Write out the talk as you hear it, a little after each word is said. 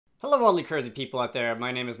Hello all you crazy people out there,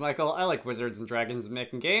 my name is Michael, I like wizards and dragons and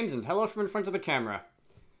making games, and hello from in front of the camera.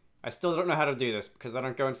 I still don't know how to do this, because I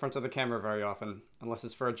don't go in front of the camera very often, unless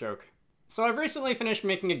it's for a joke. So I've recently finished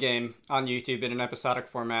making a game on YouTube in an episodic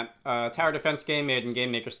format, a tower defense game made in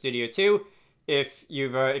Game Maker Studio 2. If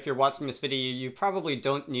you're watching this video, you probably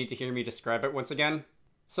don't need to hear me describe it once again.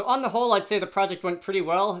 So on the whole, I'd say the project went pretty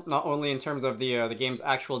well, not only in terms of the game's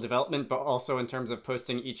actual development, but also in terms of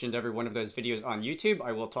posting each and every one of those videos on YouTube.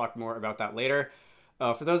 I will talk more about that later.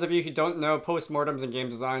 For those of you who don't know, postmortems in game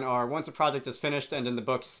design are once a project is finished and in the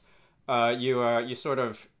books, you sort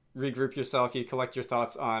of regroup yourself, you collect your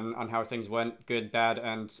thoughts on how things went, good, bad,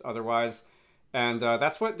 and otherwise. And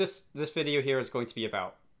that's what this video here is going to be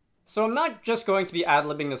about. So I'm not just going to be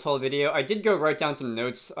ad-libbing this whole video. I did go write down some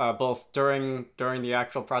notes, both during the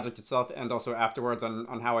actual project itself and also afterwards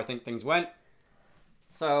on how I think things went.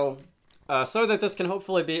 So that this can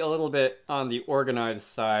hopefully be a little bit on the organized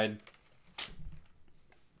side.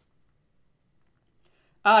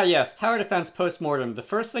 Ah yes, Tower Defense Postmortem. The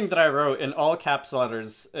first thing that I wrote in all caps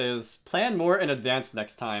letters is plan more in advance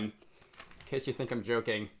next time. In case you think I'm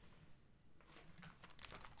joking.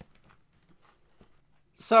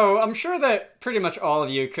 So, I'm sure that pretty much all of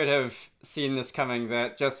you could have seen this coming,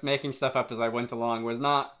 that just making stuff up as I went along was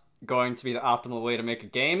not going to be the optimal way to make a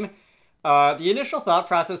game. The initial thought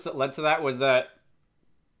process that led to that was that,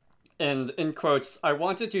 and in quotes, I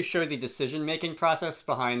wanted to show the decision-making process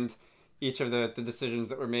behind each of the decisions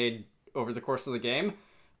that were made over the course of the game.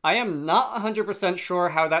 I am not 100% sure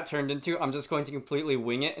how that turned into. I'm just going to completely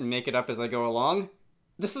wing it and make it up as I go along.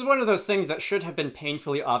 This is one of those things that should have been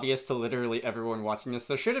painfully obvious to literally everyone watching this.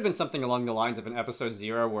 There should have been something along the lines of an episode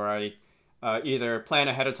 0 where I either plan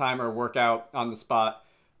ahead of time or work out on the spot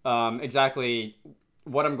exactly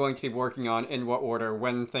what I'm going to be working on, in what order,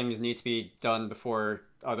 when things need to be done before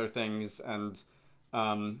other things, and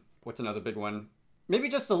what's another big one? Maybe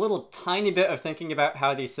just a little tiny bit of thinking about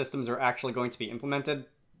how these systems are actually going to be implemented.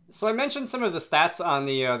 So I mentioned some of the stats on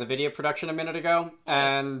the video production a minute ago,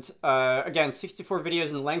 and again, 64 videos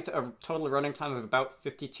in length, a total running time of about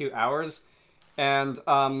 52 hours. And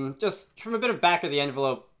just from a bit of back of the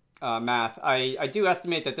envelope math, I do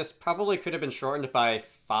estimate that this probably could have been shortened by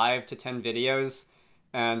 5 to 10 videos,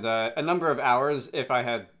 and a number of hours if I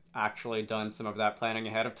had actually done some of that planning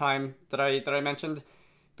ahead of time that I mentioned,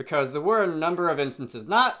 because there were a number of instances,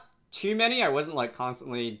 not too many. I wasn't like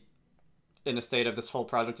constantly in a state of this whole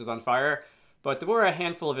project is on fire, but there were a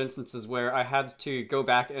handful of instances where I had to go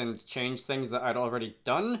back and change things that I'd already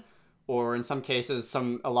done, or in some cases,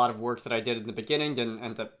 a lot of work that I did in the beginning didn't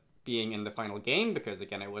end up being in the final game, because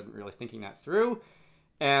again, I wasn't really thinking that through.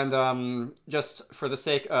 And just for the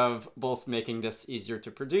sake of both making this easier to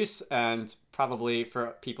produce, and probably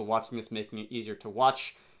for people watching this making it easier to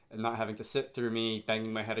watch, and not having to sit through me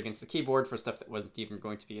banging my head against the keyboard for stuff that wasn't even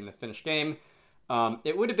going to be in the finished game,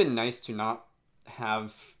 it would have been nice to not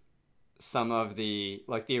have some of the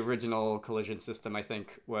original collision system. I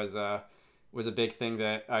think was a big thing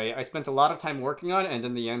that I spent a lot of time working on, and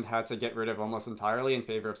in the end had to get rid of almost entirely in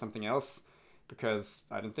favor of something else because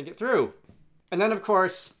I didn't think it through. And then, of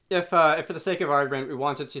course, if for the sake of argument, we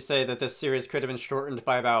wanted to say that this series could have been shortened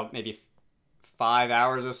by about maybe 5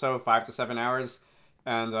 hours or so, 5 to 7 hours,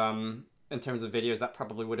 and in terms of videos, that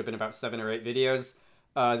probably would have been about 7 or 8 videos.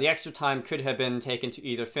 The extra time could have been taken to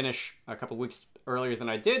either finish a couple weeks earlier than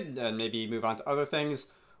I did and maybe move on to other things,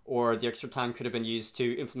 or the extra time could have been used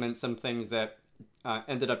to implement some things that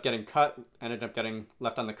ended up getting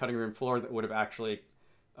left on the cutting room floor that would have actually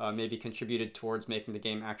maybe contributed towards making the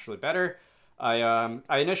game actually better. I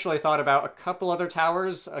initially thought about a couple other tower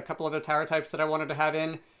types that I wanted to have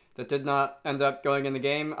in that did not end up going in the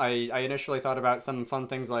game. I initially thought about some fun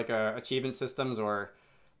things like achievement systems or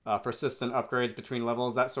persistent upgrades between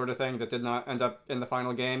levels, that sort of thing, that did not end up in the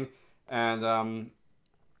final game. And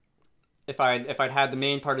if I'd had the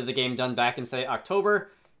main part of the game done back in, say,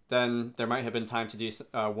 October, then there might have been time to do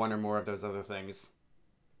one or more of those other things.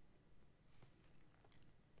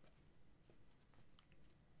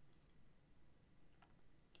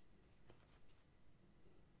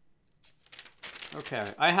 Okay,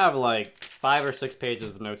 I have like 5 or 6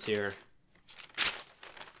 pages of notes here.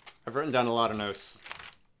 I've written down a lot of notes.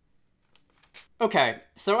 Okay,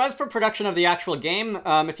 so as for production of the actual game,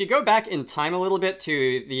 if you go back in time a little bit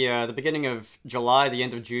to the beginning of July, the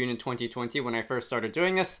end of June in 2020, when I first started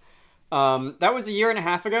doing this, that was a year and a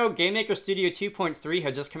half ago. Game Maker Studio 2.3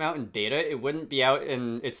 had just come out in beta. It wouldn't be out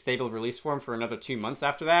in its stable release form for another 2 months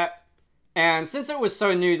after that. And since it was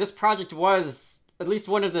so new, this project was, at least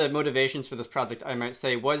one of the motivations for this project, I might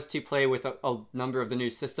say, was to play with a number of the new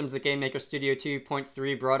systems that Game Maker Studio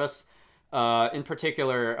 2.3 brought us. in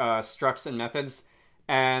particular structs and methods.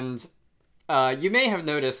 And you may have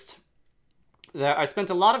noticed that I spent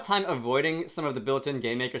a lot of time avoiding some of the built-in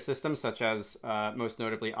GameMaker systems, such as most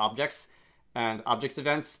notably objects and objects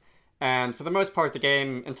events. And for the most part, the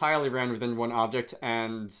game entirely ran within one object,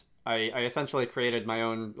 and I essentially created my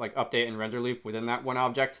own like update and render loop within that one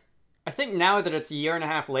object. I think now that it's a year and a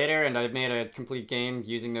half later and I've made a complete game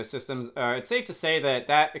using those systems, it's safe to say that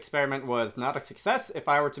that experiment was not a success. If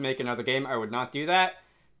I were to make another game, I would not do that.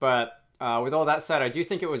 But with all that said, I do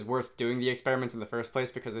think it was worth doing the experiment in the first place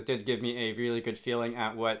because it did give me a really good feeling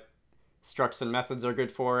at what structs and methods are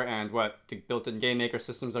good for and what the built-in game maker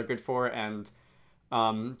systems are good for, and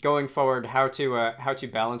going forward, how to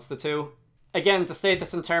balance the two. Again, to state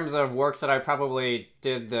this in terms of work that I probably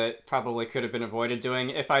did that probably could have been avoided doing,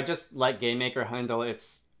 if I just let GameMaker handle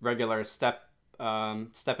its regular step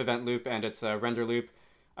event loop and its render loop,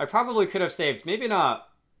 I probably could have saved maybe not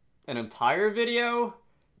an entire video.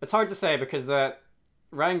 It's hard to say because that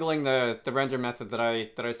wrangling the render method that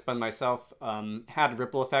I spun myself had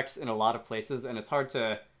ripple effects in a lot of places, and it's hard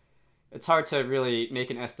to really make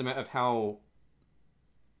an estimate of how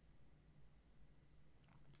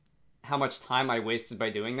much time I wasted by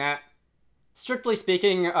doing that. Strictly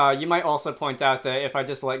speaking, you might also point out that if I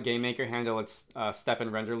just let GameMaker handle its step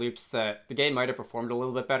and render loops, that the game might have performed a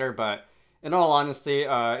little bit better, but in all honesty,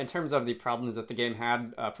 in terms of the problems that the game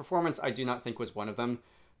had, performance I do not think was one of them.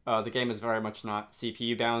 The game is very much not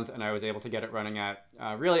CPU bound, and I was able to get it running at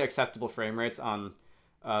really acceptable frame rates on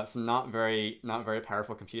some not very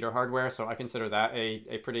powerful computer hardware, so I consider that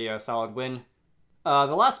a pretty solid win.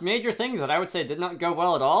 The last major thing that I would say did not go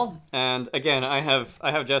well at all, and again, I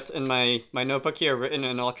have just in my notebook here written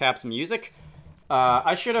in all caps music.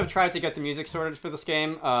 I should have tried to get the music sorted for this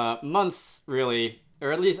game months, really,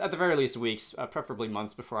 or at the very least weeks, preferably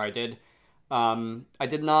months before I did. I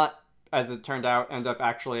did not, as it turned out, end up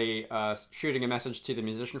actually shooting a message to the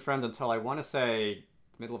musician friend until I want to say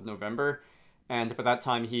middle of November, and by that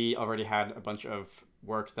time he already had a bunch of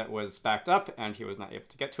work that was backed up, and he was not able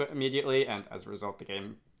to get to it immediately, and as a result, the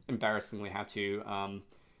game embarrassingly had to,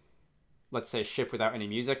 let's say, ship without any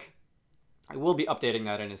music. I will be updating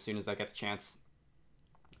that in as soon as I get the chance.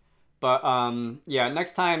 But, yeah,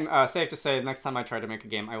 next time, safe to say, next time I try to make a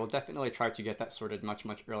game, I will definitely try to get that sorted much,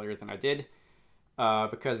 much earlier than I did,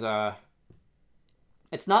 because,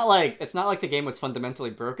 it's not like the game was fundamentally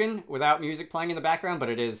broken without music playing in the background, but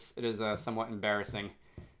it is somewhat embarrassing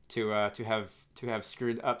to have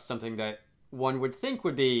screwed up something that one would think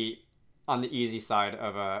would be on the easy side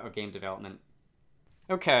of game development.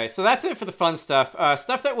 Okay, so that's it for the fun stuff.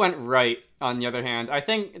 Stuff that went right, on the other hand, I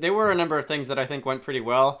think there were a number of things that I think went pretty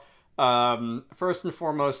well. First and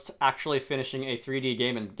foremost, actually finishing a 3D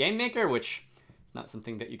game in GameMaker, which is not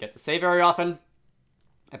something that you get to say very often.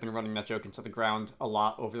 I've been running that joke into the ground a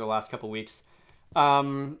lot over the last couple weeks.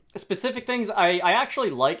 Specific things, I actually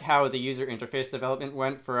like how the user interface development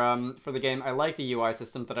went for the game. I like the UI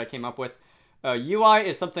system that I came up with. UI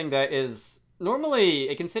is something that is normally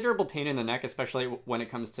a considerable pain in the neck, especially when it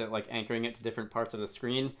comes to like anchoring it to different parts of the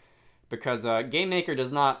screen, because GameMaker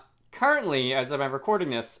does not currently, as I'm recording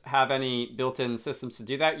this, have any built-in systems to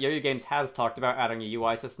do that. Yo-Yo Games has talked about adding a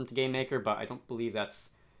UI system to GameMaker, but I don't believe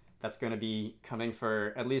that's going to be coming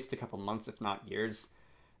for at least a couple months, if not years.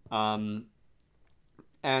 And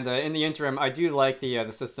in the interim, I do like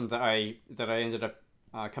the system that I ended up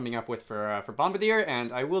coming up with for Bombardier,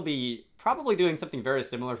 and I will be probably doing something very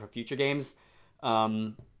similar for future games.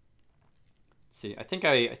 Let's see, I think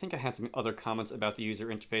I had some other comments about the user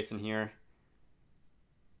interface in here.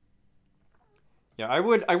 Yeah, I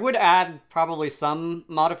would add probably some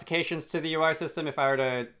modifications to the UI system if I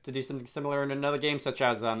were to do something similar in another game, such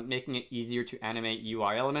as making it easier to animate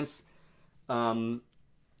UI elements.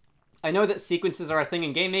 I know that sequences are a thing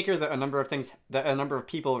in GameMaker that a number of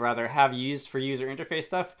people rather have used for user interface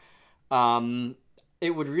stuff. It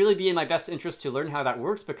would really be in my best interest to learn how that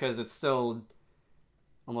works, because it's still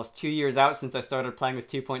almost 2 years out since I started playing with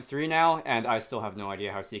 2.3 now, and I still have no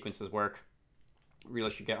idea how sequences work.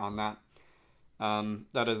 Really should get on that.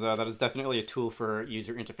 That is definitely a tool for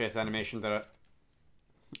user interface animation that,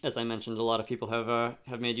 as I mentioned, a lot of people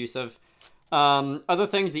have made use of. Other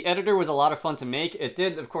things, the editor was a lot of fun to make. It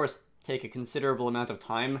did, of course, take a considerable amount of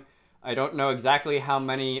time. I don't know exactly how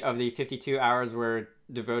many of the 52 hours were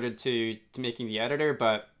devoted to making the editor,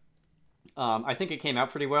 but I think it came out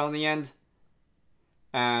pretty well in the end.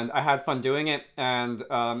 And I had fun doing it, and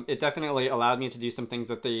it definitely allowed me to do some things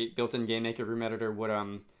that the built-in GameMaker room editor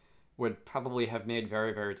would probably have made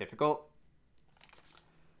very, very difficult.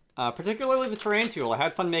 Particularly the terrain tool. I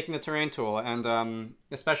had fun making the terrain tool, and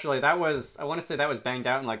especially that was, I want to say that was banged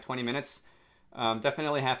out in like 20 minutes.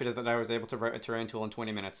 Definitely happy that I was able to write a terrain tool in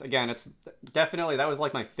 20 minutes. Again, it's definitely, that was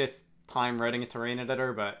like my 5th time writing a terrain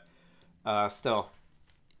editor, but still.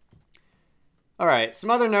 Alright, some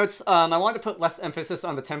other notes. I want to put less emphasis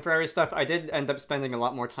on the temporary stuff. I did end up spending a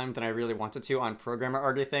lot more time than I really wanted to on programmer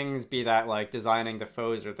arty things, be that like designing the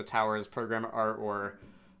foes or the towers, programmer art, or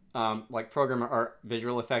like programmer art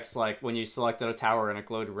visual effects, like when you selected a tower and it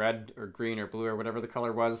glowed red or green or blue or whatever the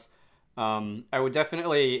color was. I would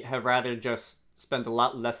definitely have rather just spend a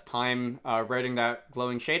lot less time writing that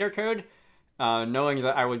glowing shader code, knowing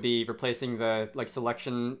that I would be replacing the like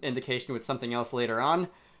selection indication with something else later on.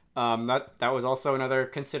 That was also another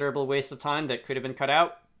considerable waste of time that could have been cut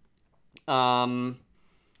out.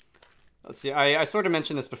 Let's see, I sort of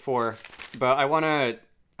mentioned this before, but I want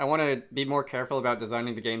to be more careful about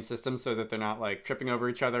designing the game system so that they're not like tripping over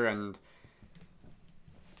each other, and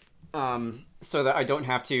so that I don't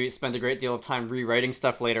have to spend a great deal of time rewriting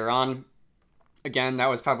stuff later on. Again, that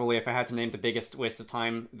was probably, if I had to name the biggest waste of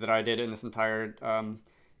time that I did in this entire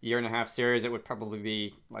year-and-a-half series, it would probably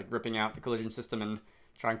be like ripping out the collision system and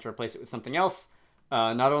trying to replace it with something else.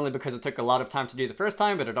 Not only because it took a lot of time to do the first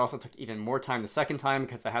time, but it also took even more time the second time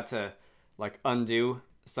because I had to like undo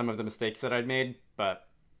some of the mistakes that I'd made. But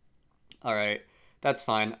all right, that's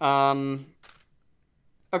fine.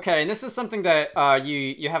 Okay, and this is something that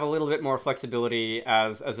you have a little bit more flexibility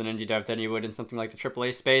as an indie dev than you would in something like the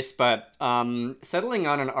AAA space, but settling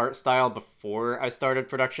on an art style before I started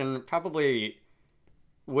production probably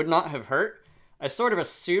would not have hurt. I sort of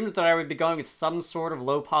assumed that I would be going with some sort of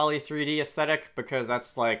low poly 3D aesthetic because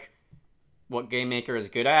that's like what Game Maker is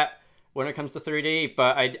good at when it comes to 3D,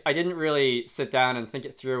 but I didn't really sit down and think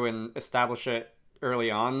it through and establish it early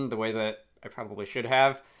on the way that I probably should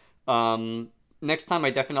have. Next time I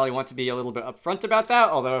definitely want to be a little bit upfront about that,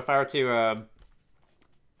 although if I were to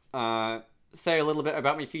say a little bit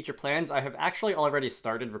about my future plans, I have actually already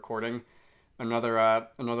started recording another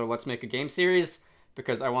Let's Make a Game series,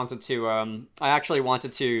 because I wanted to, I actually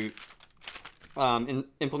wanted to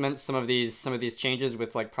implement some of these changes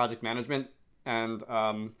with like project management, and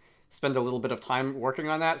spend a little bit of time working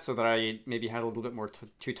on that so that I maybe had a little bit more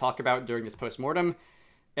to talk about during this postmortem.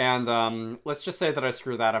 And let's just say that I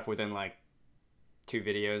screw that up within like 2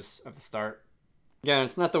 videos of the start. Again,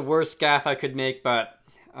 it's not the worst gaffe I could make, but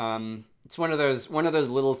it's one of those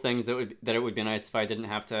little things that it would be nice if I didn't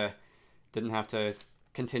have to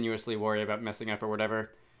continuously worry about messing up or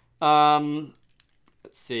whatever. Let's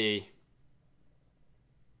see.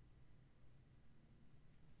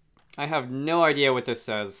 I have no idea what this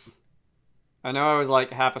says. I know I was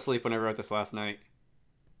like half asleep when I wrote this last night.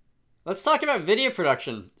 Let's talk about video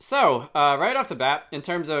production. So, right off the bat, in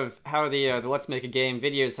terms of how the Let's Make a Game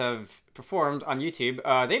videos have performed on YouTube,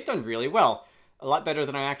 they've done really well. A lot better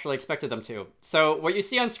than I actually expected them to. So what you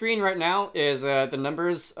see on screen right now is the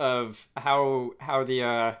numbers of how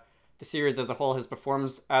the series as a whole has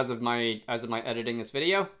performed as of my editing this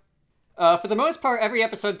video. For the most part, every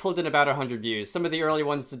episode pulled in about 100 views. Some of the early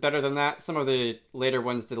ones did better than that. Some of the later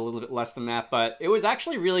ones did a little bit less than that, but it was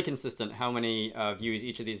actually really consistent how many views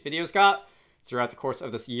each of these videos got throughout the course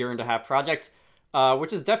of this year-and-a-half project.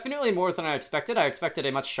 Which is definitely more than I expected. I expected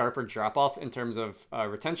a much sharper drop-off in terms of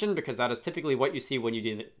retention, because that is typically what you see when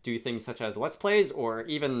you do things such as Let's Plays, or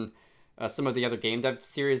even some of the other game dev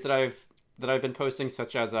series that I've been posting,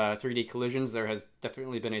 such as 3D Collisions. There has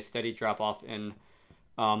definitely been a steady drop-off in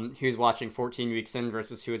who's watching 14 weeks in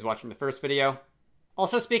versus who is watching the first video.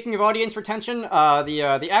 Also, speaking of audience retention,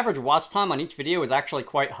 the average watch time on each video was actually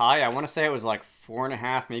quite high. I want to say it was like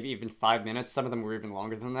 4.5, maybe even 5 minutes. Some of them were even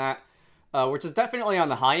longer than that. Which is definitely on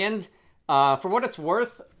the high end. For what it's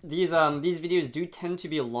worth, these videos do tend to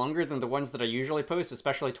be longer than the ones that I usually post,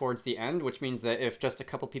 especially towards the end, which means that if just a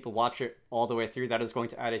couple people watch it all the way through, that is going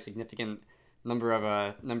to add a significant number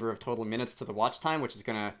of total minutes to the watch time, which is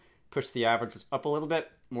going to push the average up a little bit,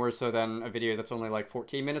 more so than a video that's only like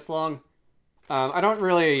 14 minutes long. I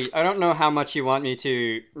don't know how much you want me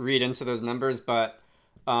to read into those numbers, but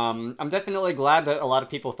I'm definitely glad that a lot of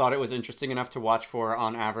people thought it was interesting enough to watch for,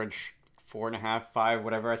 on average, 4.5, 5,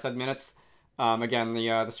 whatever I said, minutes. Again, the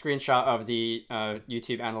screenshot of the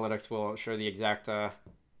YouTube analytics will show the exact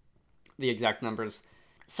numbers.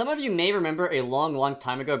 Some of you may remember a long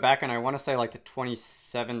time ago, back in, I want to say like the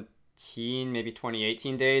 2017, maybe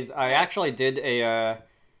 2018 days, I actually did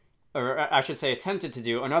or I should say attempted to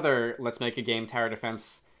do another Let's Make a Game tower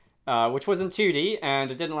defense, which was in 2D,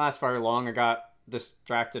 and it didn't last very long. I got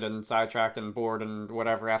distracted and sidetracked and bored and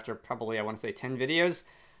whatever after probably, I want to say, 10 videos.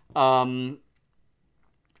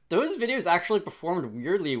 those videos actually performed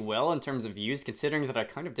weirdly well in terms of views, considering that I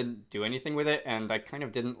kind of didn't do anything with it, and I kind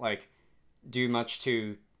of didn't, like, do much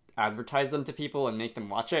to advertise them to people and make them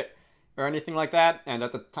watch it or anything like that. And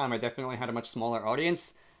at the time, I definitely had a much smaller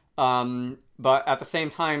audience. But at the same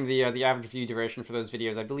time, the average view duration for those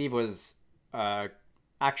videos, I believe, was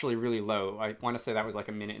actually really low. I want to say that was like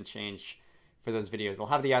a minute and change for those videos. I'll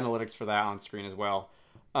have the analytics for that on screen as well.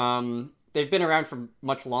 They've been around for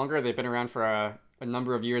much longer. They've been around for a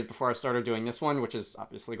number of years before I started doing this one, which is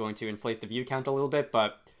obviously going to inflate the view count a little bit,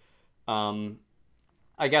 but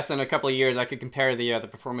I guess in a couple of years I could compare the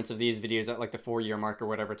performance of these videos at like the 4-year mark or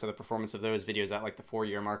whatever to the performance of those videos at like the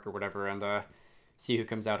 4-year mark or whatever, and see who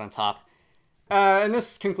comes out on top. And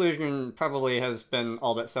this conclusion probably has been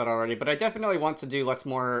all but said already, but I definitely want to do Let's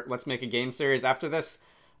Make a Game series after this.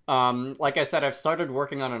 Like I said, I've started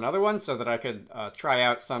working on another one so that I could try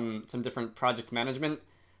out some different project management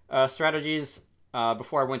strategies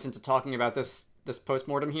before I went into talking about this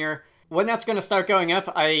postmortem here. When that's going to start going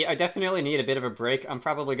up, I definitely need a bit of a break. I'm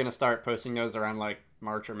probably going to start posting those around like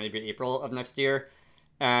March or maybe April of next year.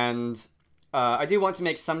 And I do want to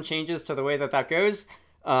make some changes to the way that goes.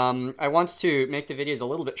 I want to make the videos a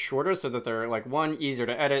little bit shorter so that they're, like, 1, easier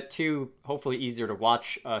to edit, 2, hopefully easier to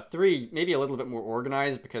watch, 3, maybe a little bit more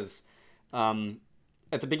organized, because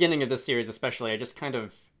at the beginning of this series especially, I just kind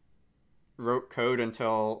of wrote code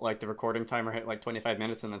until, like, the recording timer hit, like, 25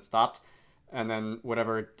 minutes and then stopped, and then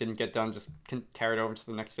whatever didn't get done just carried over to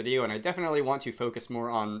the next video, and I definitely want to focus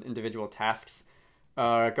more on individual tasks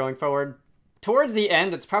going forward. Towards the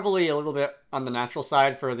end, it's probably a little bit on the natural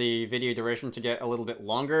side for the video duration to get a little bit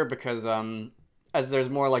longer because as there's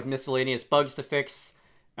more like miscellaneous bugs to fix,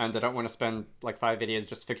 and I don't want to spend like 5 videos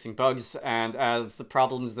just fixing bugs, and as the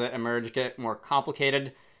problems that emerge get more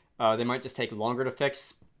complicated, they might just take longer to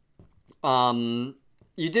fix. You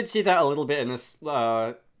did see that a little bit in this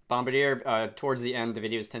Bombardier. Towards the end, the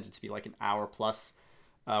videos tended to be like an hour plus.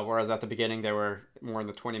 Whereas at the beginning, they were more in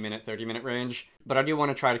the 20-minute, 30-minute range. But I do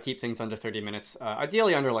want to try to keep things under 30 minutes,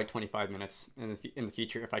 ideally under like 25 minutes in the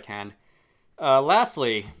future if I can.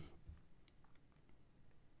 Lastly...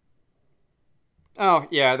 Oh,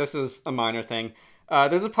 yeah, this is a minor thing.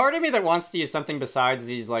 There's a part of me that wants to use something besides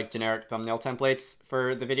these like generic thumbnail templates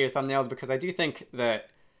for the video thumbnails, because I do think that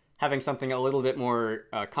having something a little bit more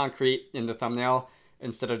concrete in the thumbnail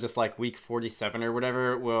instead of just like week 47 or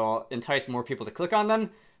whatever will entice more people to click on them.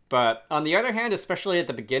 But on the other hand, especially at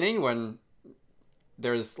the beginning when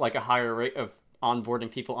there's like a higher rate of onboarding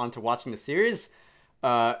people onto watching the series,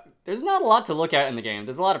 there's not a lot to look at in the game.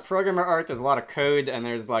 There's a lot of programmer art, there's a lot of code, and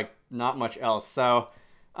there's like not much else. So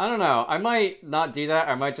I don't know, I might not do that.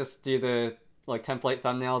 I might just do the like template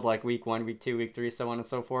thumbnails like week 1, week 2, week 3, so on and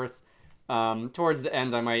so forth. Towards the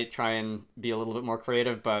end I might try and be a little bit more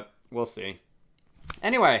creative, but we'll see.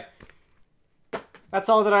 Anyway, that's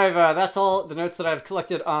all the notes that I've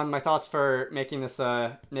collected on my thoughts for making this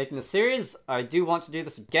series. I do want to do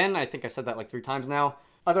this again. I think I said that like 3 times now.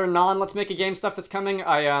 Other Let's Make a Game stuff that's coming,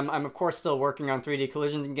 I'm of course still working on 3D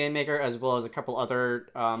collisions in GameMaker, as well as a couple other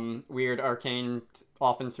weird arcane,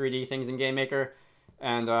 often 3D things in GameMaker,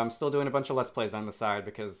 and I'm still doing a bunch of Let's Plays on the side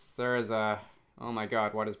because there is a... Oh my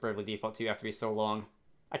god, why does Bravely Default 2 have to be so long?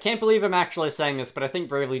 I can't believe I'm actually saying this, but I think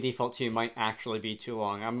Bravely Default 2 might actually be too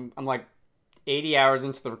long. I'm like 80 hours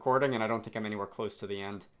into the recording, and I don't think I'm anywhere close to the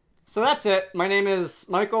end. So that's it. My name is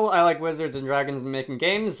Michael. I like wizards and dragons and making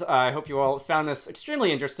games. I hope you all found this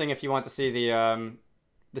extremely interesting. If you want to see the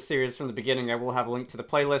series from the beginning, I will have a link to the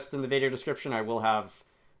playlist in the video description. I will have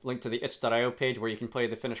a link to the itch.io page where you can play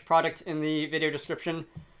the finished product in the video description.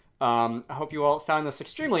 I hope you all found this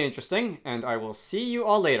extremely interesting, and I will see you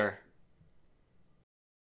all later.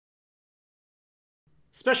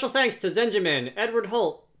 Special thanks to Zenjamin, Edward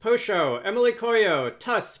Holt, Posho, Emily Koyo,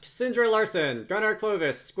 Tusk, Sindra Larson, Gunnar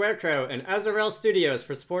Clovis, Squarecrow, and Azarel Studios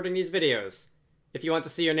for supporting these videos. If you want to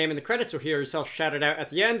see your name in the credits or hear yourself shouted out at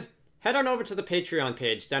the end, head on over to the Patreon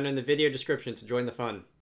page down in the video description to join the fun.